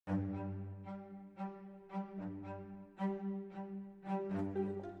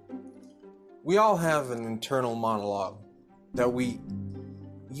We all have an internal monologue that we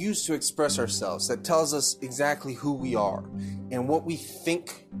use to express ourselves, that tells us exactly who we are and what we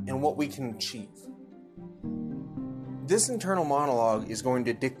think and what we can achieve. This internal monologue is going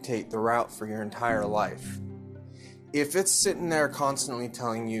to dictate the route for your entire life. If it's sitting there constantly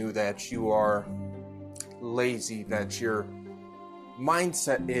telling you that you are lazy, that your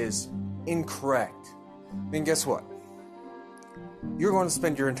mindset is incorrect, then guess what? You're going to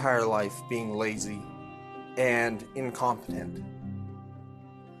spend your entire life being lazy and incompetent.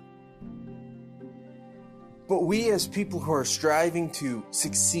 But we as people who are striving to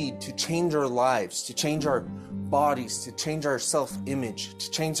succeed, to change our lives, to change our bodies, to change our self-image, to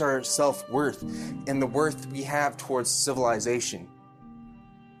change our self-worth and the worth we have towards civilization,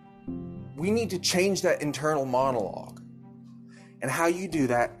 we need to change that internal monologue. And how you do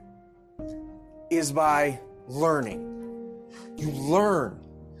that is by learning. You learn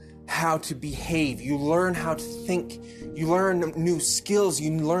how to behave. You learn how to think. You learn new skills.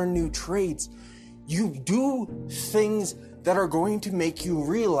 You learn new trades. You do things that are going to make you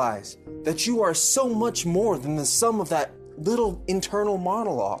realize that you are so much more than the sum of that little internal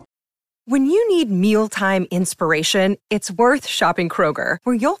monologue. When you need mealtime inspiration, it's worth shopping Kroger,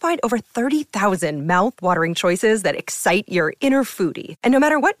 where you'll find over 30,000 mouth-watering choices that excite your inner foodie. And no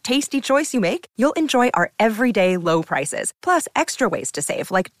matter what tasty choice you make, you'll enjoy our everyday low prices, plus extra ways to save,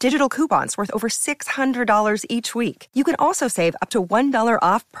 like digital coupons worth over $600 each week. You can also save up to $1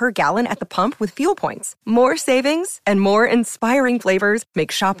 off per gallon at the pump with fuel points. More savings and more inspiring flavors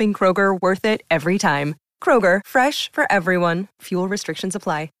make shopping Kroger worth it every time. Kroger, fresh for everyone. Fuel restrictions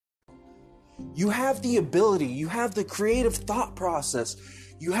apply. You have the ability, you have the creative thought process,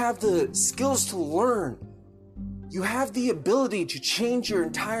 you have the skills to learn. You have the ability to change your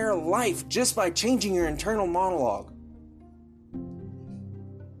entire life just by changing your internal monologue.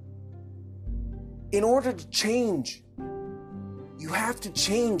 In order to change, you have to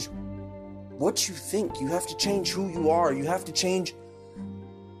change what you think. You have to change who you are. You have to change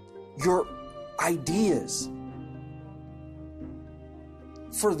your ideas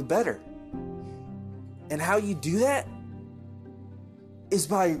for the better. And how you do that is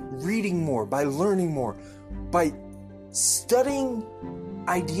by reading more, by learning more, by studying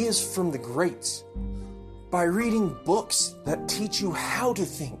ideas from the greats, by reading books that teach you how to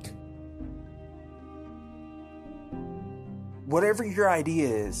think. Whatever your idea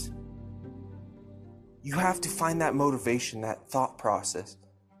is, you have to find that motivation, that thought process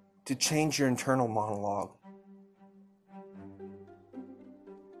to change your internal monologue.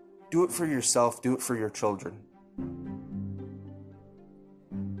 Do it for yourself, do it for your children.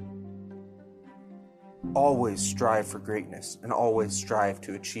 Always strive for greatness and always strive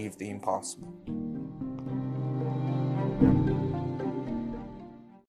to achieve the impossible.